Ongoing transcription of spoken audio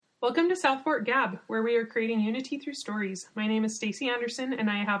Welcome to South Fort Gab, where we are creating unity through stories. My name is Stacy Anderson, and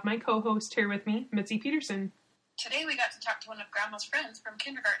I have my co-host here with me, Mitzi Peterson. Today we got to talk to one of Grandma's friends from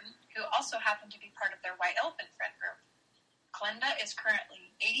kindergarten, who also happened to be part of their White Elephant friend group. Glenda is currently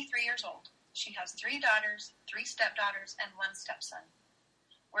 83 years old. She has 3 daughters, 3 stepdaughters, and 1 stepson.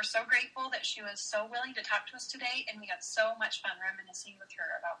 We're so grateful that she was so willing to talk to us today, and we had so much fun reminiscing with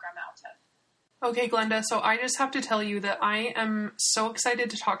her about Grandma Alta. Okay, Glenda, so I just have to tell you that I am so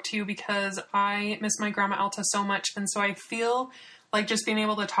excited to talk to you because I miss my Grandma Alta so much, and so I feel like just being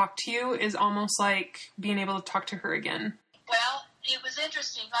able to talk to you is almost like being able to talk to her again. Well, it was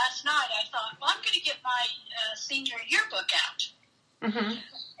interesting. Last night I thought, well, I'm going to get my senior yearbook out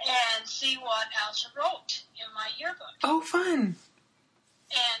and see what Alta wrote in my yearbook. Oh, fun.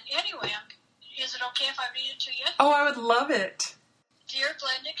 And anyway, is it okay if I read it to you? Oh, I would love it. Dear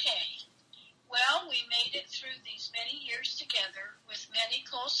Glenda K., well, we made it through these many years together with many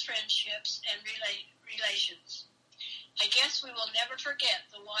close friendships and relations. I guess we will never forget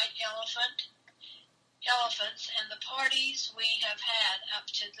the white elephants and the parties we have had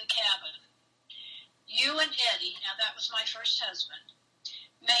up to the cabin. You and Eddie, now that was my first husband,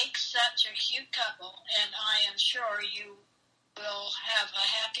 make such a cute couple, and I am sure you will have a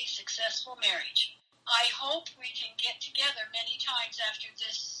happy, successful marriage. I hope we can get together many times after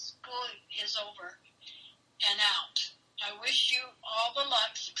this school is over and out. I wish you all the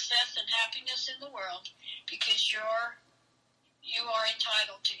luck, success, and happiness in the world because you are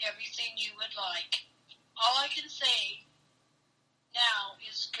entitled to everything you would like. All I can say now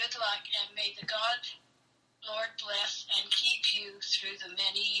is good luck and may the God, Lord, bless and keep you through the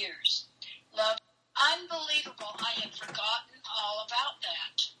many years. Love. Unbelievable. I had forgotten all about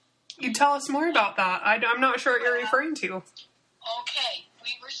that. You tell us more about that. I'm not sure what you're referring to. Okay,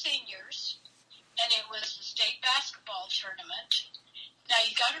 we were seniors, and it was the state basketball tournament. Now,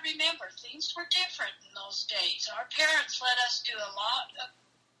 you got to remember, things were different in those days. Our parents let us do a lot of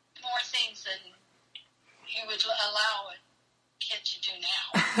more things than you would allow a kid to do now.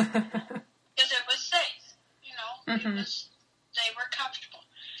 Because it was safe, you know. They were comfortable.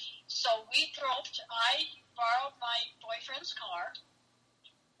 So I borrowed my boyfriend's car.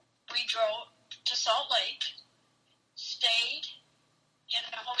 We drove to Salt Lake, stayed in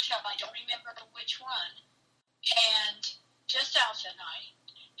a hotel, I don't remember which one, and just Alta and I.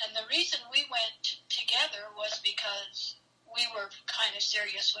 And the reason we went together was because we were kind of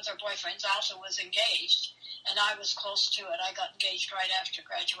serious with our boyfriends. Alta was engaged, and I was close to it. I got engaged right after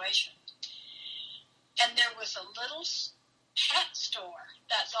graduation. And there was a little hat store.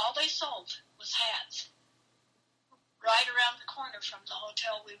 That's all they sold was hats. Right around the corner from the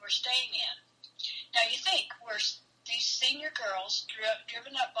hotel we were staying in. Now you think, we're these senior girls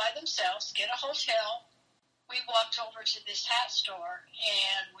driven up by themselves, get a hotel. We walked over to this hat store,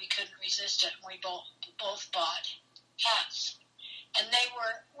 and we couldn't resist it. We both bought hats. And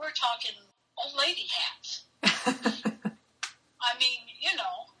we're talking old lady hats. I mean, you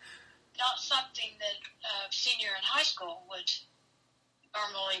know, not something that a senior in high school would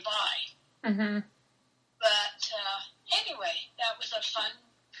normally buy. But anyway, that was a fun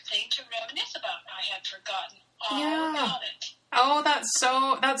thing to reminisce about. I had forgotten all about it. Oh,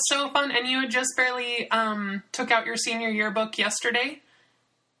 that's so fun. And you had just barely took out your senior yearbook yesterday?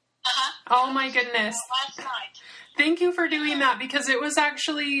 Oh my goodness. Last night. Thank you for doing that because it was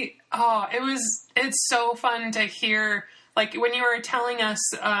actually, it's so fun to hear. Like when you were telling us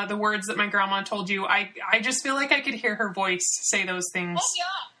the words that my grandma told you, I just feel like I could hear her voice say those things. Oh yeah.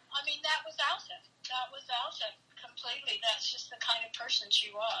 I mean, that was Alta. Completely. That's just the kind of person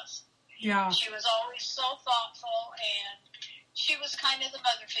she was. Yeah. She was always so thoughtful, and she was kind of the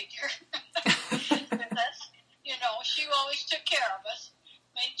mother figure with us. You know, she always took care of us,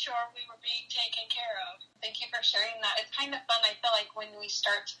 made sure we were being taken care of. Thank you for sharing that. It's kind of fun. I feel like when we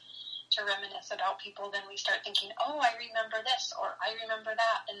start to reminisce about people, then we start thinking, oh, I remember this, or I remember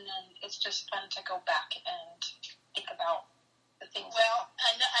that, and then it's just fun to go back and think about the things. Well,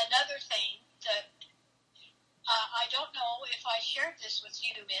 another thing that I don't know if I shared this with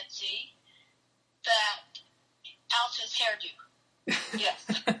you, Mitzi, that Alta's hairdo. Yes.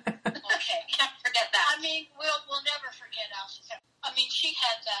 Okay. Can't forget that. I mean, we'll never forget Alta's hair. I mean, she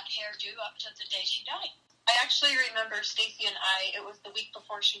had that hairdo up to the day she died. I actually remember Stacy and I, it was the week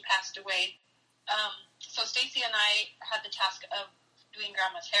before she passed away. So Stacy and I had the task of doing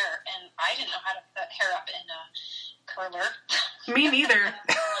Grandma's hair, and I didn't know how to put hair up in a curler. Me neither.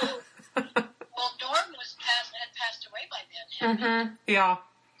 Well, Norm had passed away by then. Yeah.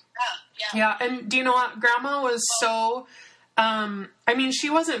 Yeah. And do you know what? Grandma was so I mean, she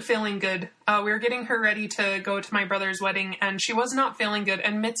wasn't feeling good. We were getting her ready to go to my brother's wedding, and she was not feeling good.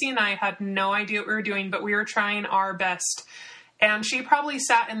 And Mitzi and I had no idea what we were doing, but we were trying our best. And she probably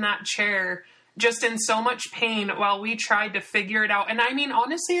sat in that chair just in so much pain while we tried to figure it out. And I mean,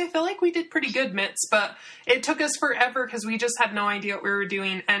 honestly, I feel like we did pretty good, Mitz, but it took us forever because we just had no idea what we were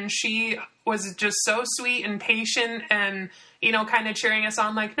doing. And she was just so sweet and patient and, you know, kind of cheering us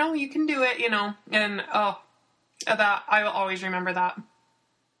on like, no, you can do it, you know. And, that I will always remember that.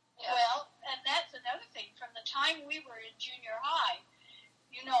 Well, and that's another thing. From the time we were in junior high,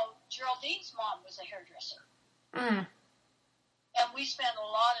 you know, Geraldine's mom was a hairdresser. Mm. And we spent a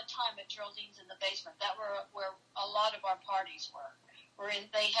lot of time at Geraldine's in the basement. That were where a lot of our parties were.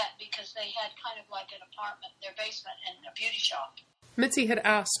 Because they had kind of like an apartment, their basement, and a beauty shop. Mitzi had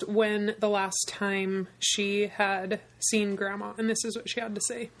asked when the last time she had seen Grandma, and this is what she had to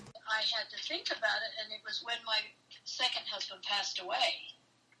say. I had to think about it, and it was when my second husband passed away.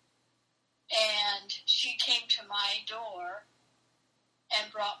 And she came to my door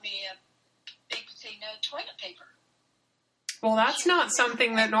and brought me a big thing of toilet paper. Well, that's not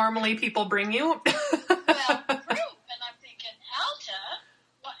something that normally people bring you. Well, true. And I'm thinking, Alta,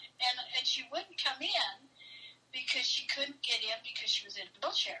 and she wouldn't come in because she couldn't get in because she was in a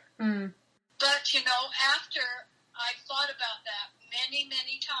wheelchair. Mm. But, you know, after I thought about that many,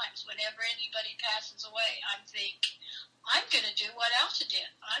 many times, whenever anybody passes away, I'm going to do what Alta did.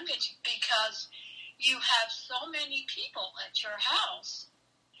 Because you have so many people at your house.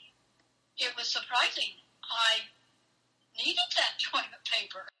 It was surprising. I needed that toilet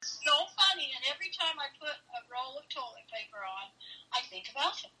paper. It's so funny, and every time I put a roll of toilet paper on, I think of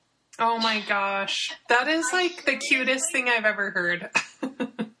Alta. Oh my gosh. That is like the cutest thing I've ever heard.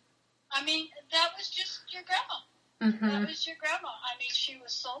 I mean, that was just your grandma. Mm-hmm. That was your grandma. I mean, she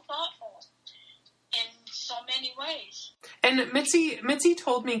was so thoughtful in so many ways. And Mitzi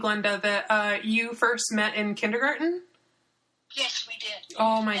told me, Glenda, that you first met in kindergarten? Yes, we did.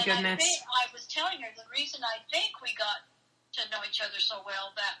 Oh my goodness. I was telling her the reason I think we got to know each other so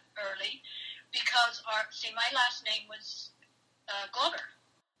well that early, because my last name was Glover.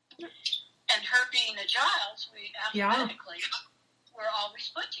 And her being a Giles, we alphabetically were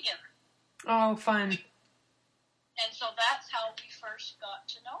always put together. Oh, fun. And so that's how we first got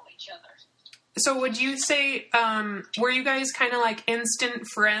to know each other. So would you say, were you guys kind of like instant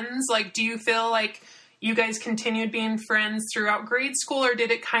friends? Like, do you feel like you guys continued being friends throughout grade school, or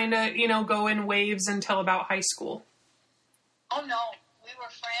did it kind of, you know, go in waves until about high school? Oh, no. We were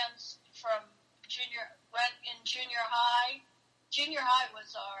friends from junior high. Junior high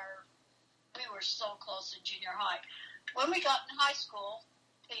we were so close in junior high. When we got in high school,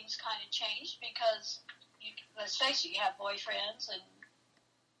 things kind of changed because, let's face it, you have boyfriends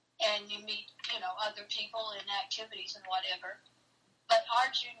and you meet, you know, other people in activities and whatever. But our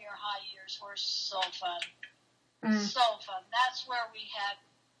junior high years were so fun. So fun. That's where we had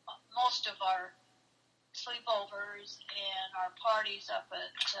most of our sleepovers and our parties up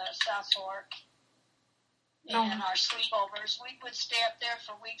at South Fork. And our sleepovers. We would stay up there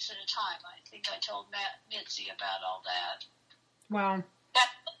for weeks at a time. I think I told Mitzi about all that. Wow.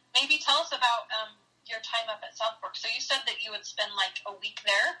 Maybe tell us about your time up at South Fork. So you said that you would spend like a week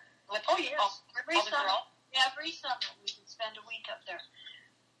there with all the girls? Every summer we would spend a week up there.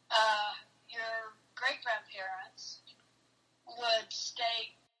 Your great-grandparents would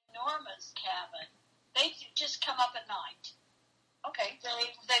stay in Norma's cabin. They'd just come up at night. Okay,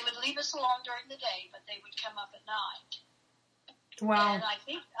 they would leave us alone during the day, but they would come up at night. Wow. And I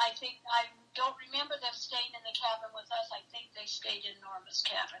don't remember them staying in the cabin with us. I think they stayed in Norma's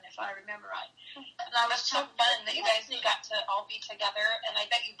cabin, if I remember right. And that was so fun that you guys got to all be together, and I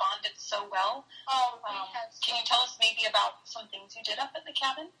bet you bonded so well. Oh, can you tell us maybe about some things you did up at the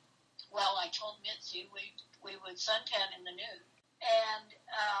cabin? Well, I told Mitzi we would suntan in the nude. And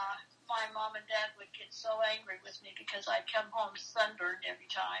my mom and dad would get so angry with me because I'd come home sunburned every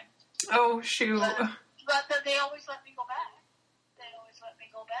time. Oh, shoot. But they always let me go back.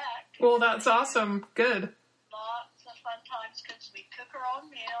 Well, that's awesome. Good. Lots of fun times because we cook our own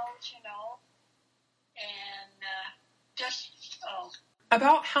meals, you know. And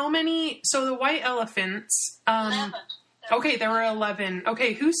About how many... So the white elephants... 11. Okay, there were 11.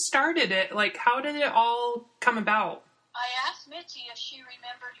 Okay, who started it? Like, how did it all come about? I asked Mitzi if she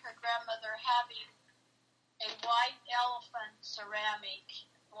remembered her grandmother having a white elephant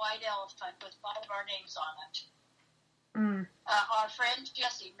with 5 of our names on it. Our friend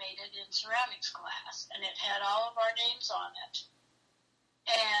Jessie made it in ceramics class, and it had all of our names on it.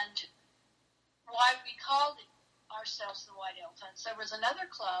 And why we called ourselves the White Elephants, there was another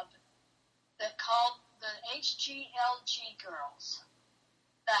club that called the HGLG girls,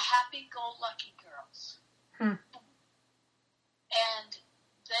 the happy-go-lucky girls. Hmm. And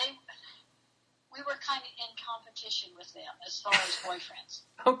we were kind of in competition with them as far as boyfriends.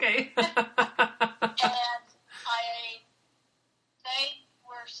 Okay. And they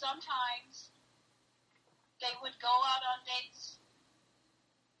were sometimes, they would go out on dates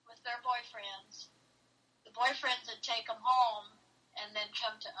with their boyfriends. The boyfriends would take them home and then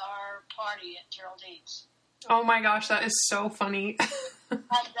come to our party at Geraldine's. Oh my gosh, that is so funny. And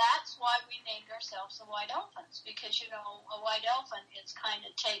that's why we named ourselves the White Elephants, because, you know, a white elephant is kind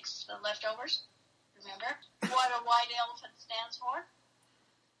of takes the leftovers. Remember what a white elephant stands for?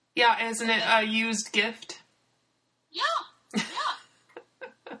 Yeah, isn't it a used gift? Yeah. And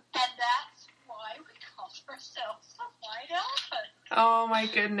that's why we called ourselves the White Elephant. Oh my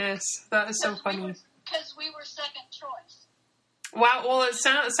goodness, that is so funny. Because we were second choice. Wow, well, it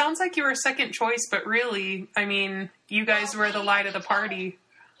sounds like you were second choice, but really, I mean, you guys were the light of the party.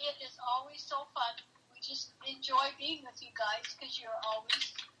 It is always so fun. We just enjoy being with you guys because you're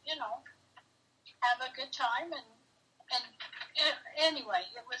always, you know, have a good time. And anyway,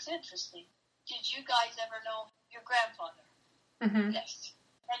 it was interesting. Did you guys ever know your grandfather? Mm-hmm. Yes.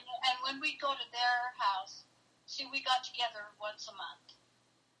 And when we go to their house, see, we got together once a month.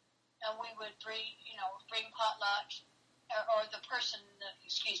 And we would bring potluck. Or the person that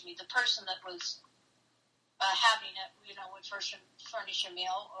was having it, you know, would first furnish a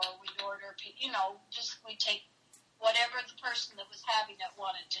meal, or we'd order, you know, we'd take whatever the person that was having it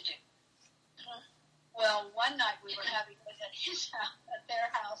wanted to do. Mm-hmm. Well, one night we were having it at his house, at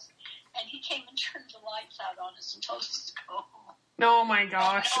their house, and he came and turned the lights out on us and told us to go home. Oh my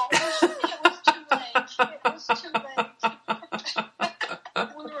gosh. It was too late.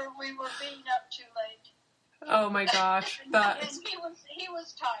 We were being up too late. Oh my gosh. And he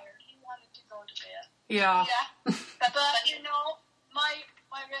was tired. He wanted to go to bed. Yeah. But you know, my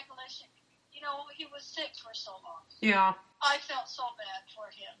recollection, you know, he was sick for so long. Yeah. I felt so bad for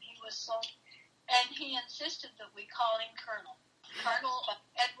him. And he insisted that we call him Colonel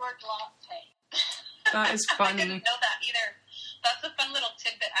Edward Lockpay. That is funny. I didn't know that either. That's a fun little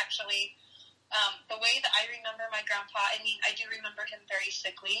tidbit, actually. The way that I remember my grandpa, I mean, I do remember him very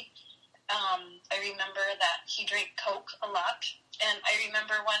sickly. I remember that he drank Coke a lot, and I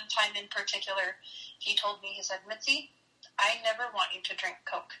remember one time in particular, he told me, he said, "Mitzi, I never want you to drink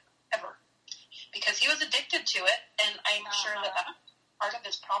Coke, ever," because he was addicted to it, and I'm sure that that's part of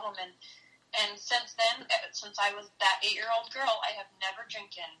his problem, and since then, since I was that 8-year-old girl, I have never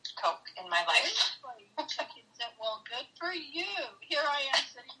drinking Coke in my life. Well, good for you. Here I am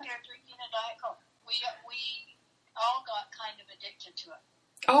sitting here drinking a Diet Coke. We all got kind of addicted to it.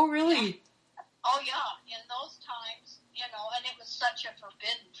 Oh, really? Oh, yeah. In those times, you know, and it was such a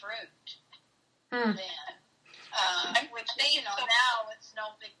forbidden fruit then. Which, you know, now it's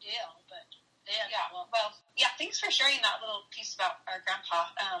no big deal, but then. Yeah, thanks for sharing that little piece about our grandpa,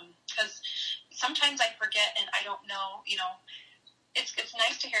 because sometimes I forget and I don't know, you know, it's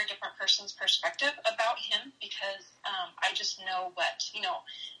nice to hear a different person's perspective about him, because I just know what, you know,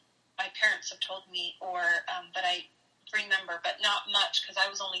 my parents have told me, or that I remember, but not much, because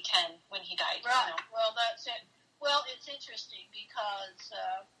I was only 10 when he died. Right. You know? Well, that's it. Well, it's interesting because,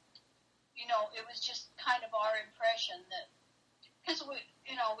 you know, it was just kind of our impression that, because we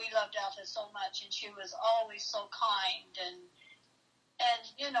loved Alta so much, and she was always so kind, and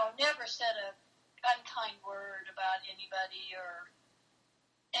you know, never said a unkind word about anybody, or,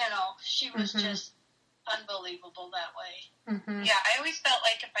 you know, she was just unbelievable that way. Mm-hmm. Yeah, I always felt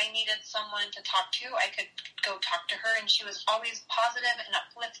like if I needed someone to talk to, I could go talk to her, and she was always positive and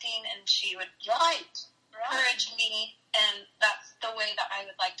uplifting, and she would encourage me, and that's the way that I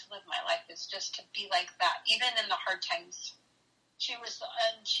would like to live my life, is just to be like that, even in the hard times. She was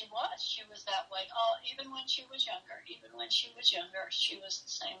that way. Even when she was younger, she was the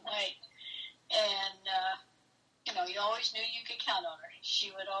same way. And, you know, you always knew you could count on her.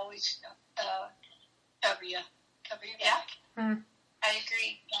 She would always cover your back. Mm. I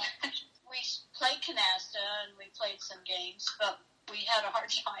agree. We played canasta and we played some games, but we had a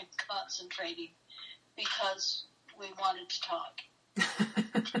hard time concentrating because we wanted to talk.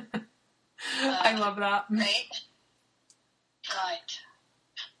 I love that. Right? Right.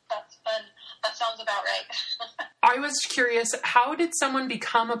 That's fun. That sounds about right. I was curious, how did someone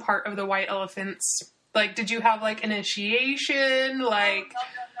become a part of the White Elephants? Like, did you have, like, initiation? Like...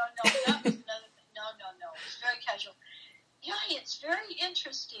 No. It's very casual. Yeah, it's very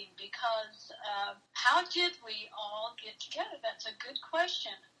interesting because how did we all get together? That's a good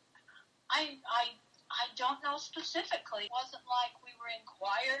question. I don't know specifically. It wasn't like we were in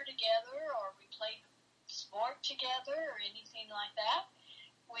choir together or we played sport together or anything like that.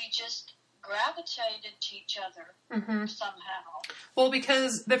 We just gravitated to each other somehow. Well,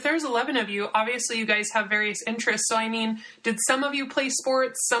 because if there's 11 of you, obviously you guys have various interests. So, I mean, did some of you play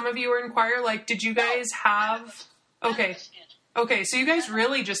sports? Some of you were in choir? Like, did you guys have... Okay. Okay, so you guys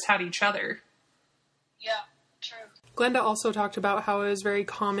really just had each other. Yeah, true. Glenda also talked about how it was very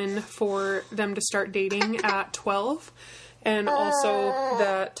common for them to start dating at 12. And also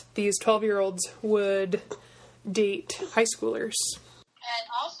that these 12-year-olds would date high schoolers. And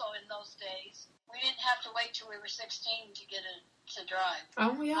also in those days, we didn't have to wait till we were 16 to get to drive.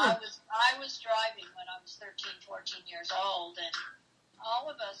 Oh, yeah. I was driving when I was 13, 14 years old, and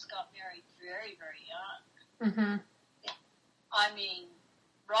all of us got married very, very young. Mm-hmm. I mean,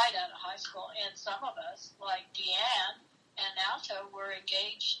 right out of high school. And some of us, like Deanne and Alta, were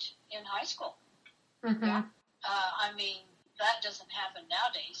engaged in high school. Mm-hmm. Yeah. I mean, that doesn't happen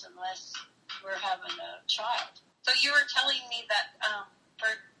nowadays unless we're having a child. So you were telling me that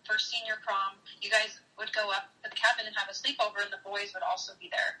for senior prom, you guys would go up to the cabin and have a sleepover, and the boys would also be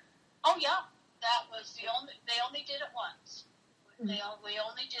there. Oh yeah, that was they only did it once. We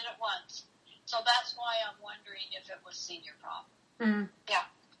only did it once. So that's why I'm wondering if it was senior prom. Mm. Yeah.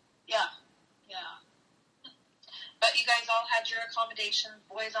 But you guys all had your accommodations,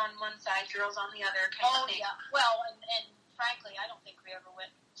 boys on one side, girls on the other, kind of thing. Yeah. Well, and frankly, I don't think we ever went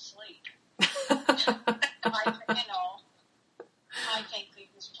to sleep. I think we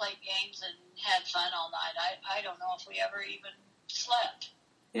just played games and had fun all night. I don't know if we ever even slept.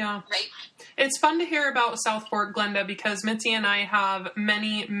 Yeah. Right. It's fun to hear about South Fork, Glenda, because Mitzi and I have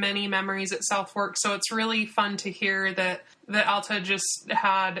many, many memories at South Fork, so it's really fun to hear that Alta just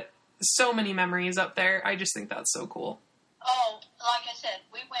had so many memories up there. I just think that's so cool. Oh, like I said,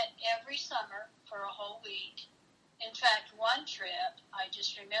 we went every summer for a whole week. In fact, one trip, I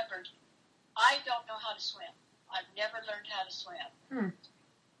just remembered, I don't know how to swim. I've never learned how to swim. And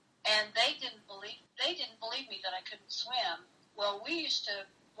they didn't believe me that I couldn't swim. Well, we used to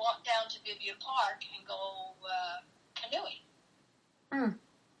walk down to Vivian Park and go canoeing.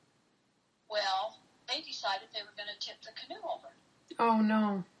 Well, they decided they were going to tip the canoe over. Oh,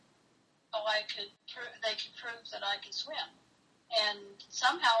 no. So they could prove that I could swim. And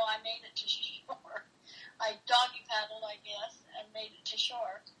somehow I made it to shore. I doggy paddled, I guess, and made it to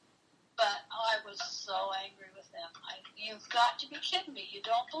shore. But I was so angry with them. You've got to be kidding me. You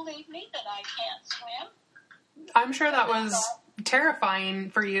don't believe me that I can't swim? I'm sure that was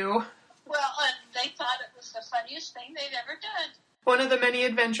terrifying for you. Well, and they thought it was the funniest thing they'd ever done. One of the many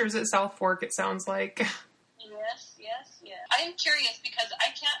adventures at South Fork, it sounds like. Yes. I am curious because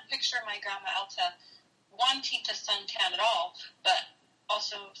I can't picture my grandma Alta wanting to suntan at all, but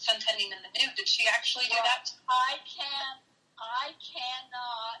also suntanning in the nude. Did she actually do that? I cannot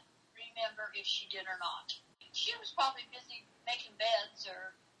remember if she did or not. She was probably busy making beds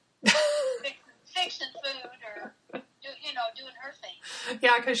or fixing food or doing her thing.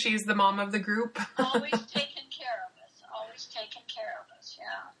 Yeah, because she's the mom of the group. Always taking care of us.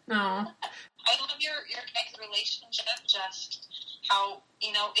 Yeah. No. I love your guys' relationship, just how,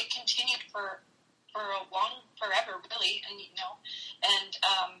 it continued for forever, really, and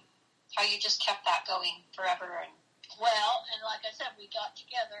how you just kept that going forever. Well, and like I said, we got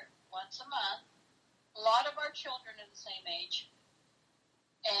together once a month. A lot of our children are the same age.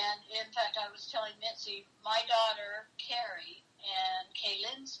 And, in fact, I was telling Mitzi, my daughter, Carrie, and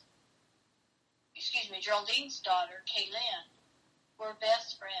Geraldine's daughter, Kaylin, were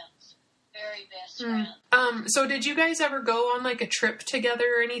best friends. Very best friends. So did you guys ever go on, like, a trip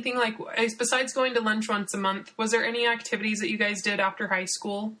together or anything? Like, besides going to lunch once a month, was there any activities that you guys did after high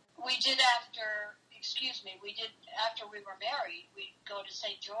school? We did after we were married. We'd go to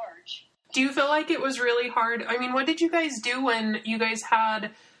St. George. Do you feel like it was really hard? I mean, what did you guys do when you guys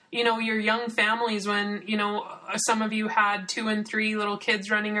had, your young families, when, some of you had 2 and 3 little kids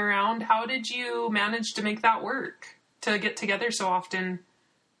running around? How did you manage to make that work, to get together so often?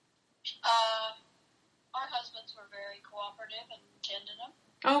 Our husbands were very cooperative and tended them.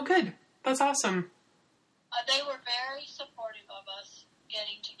 Oh, good. That's awesome. They were very supportive of us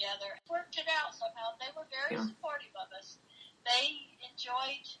getting together. Worked it out somehow. They were very supportive of us. They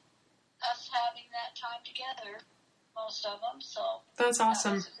enjoyed us having that time together, most of them. So that's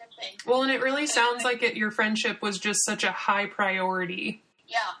awesome. That was a good thing. Well, and it really sounds like your friendship was just such a high priority.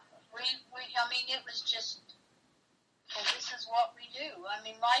 Yeah, it was just, this is what we do. I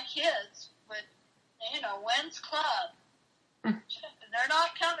mean, my kids would, when's club? They're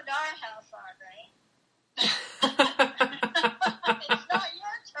not coming to our house, are they? It's not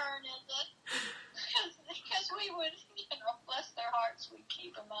your turn, is it? Because we would, bless their hearts, we'd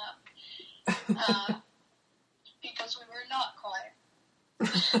keep them up.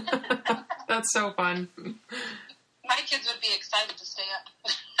 That's so fun. My kids would be excited to stay up.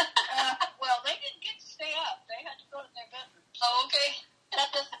 Well, they didn't get to stay up. They had to go to their bedroom. Oh, okay.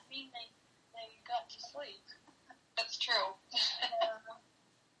 That doesn't mean they got to sleep. That's true.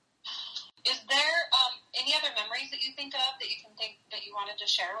 Is there any other memories that you think of that you wanted to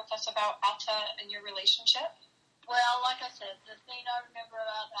share with us about Alta and your relationship? Well, like I said, the thing I remember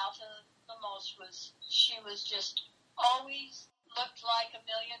about Alta the most was she was just always looked like $1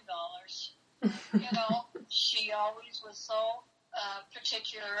 million. You know, she always was so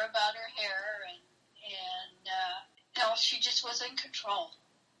particular about her hair, and you know, she just was in control.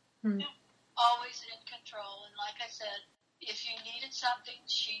 Mm. Always in control. And like I said, if you needed something,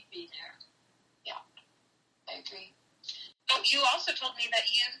 she'd be there. Yeah, I agree. Oh, you also told me that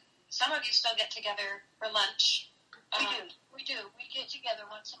some of you still get together for lunch. We do. We get together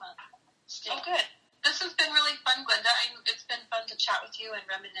once a month. Still. Oh, good. This has been really fun, Glenda. It's been fun to chat with you and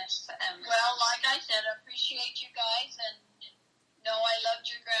reminisce. Well, like I said, I appreciate you guys, and know I loved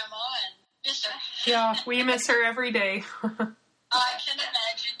your grandma and miss her. Yeah, we miss her every day. I can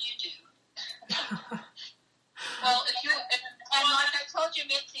imagine you do. Well, and like I told you,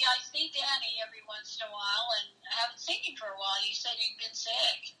 Mitzi, I see Danny every once in a while, and I haven't seen him for a while. You said he'd been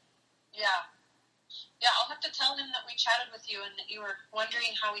sick. Yeah, I'll have to tell him that we chatted with you and that you were wondering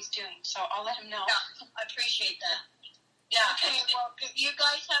how he's doing. So I'll let him know. Yeah, I appreciate that. Yeah. Okay, well, you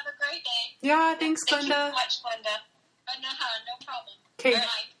guys have a great day. Yeah, thanks, Thank you Glenda. so much, Glenda. No problem. Okay,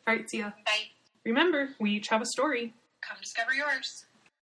 Bye. all right, see ya. Bye. Remember, we each have a story. Come discover yours.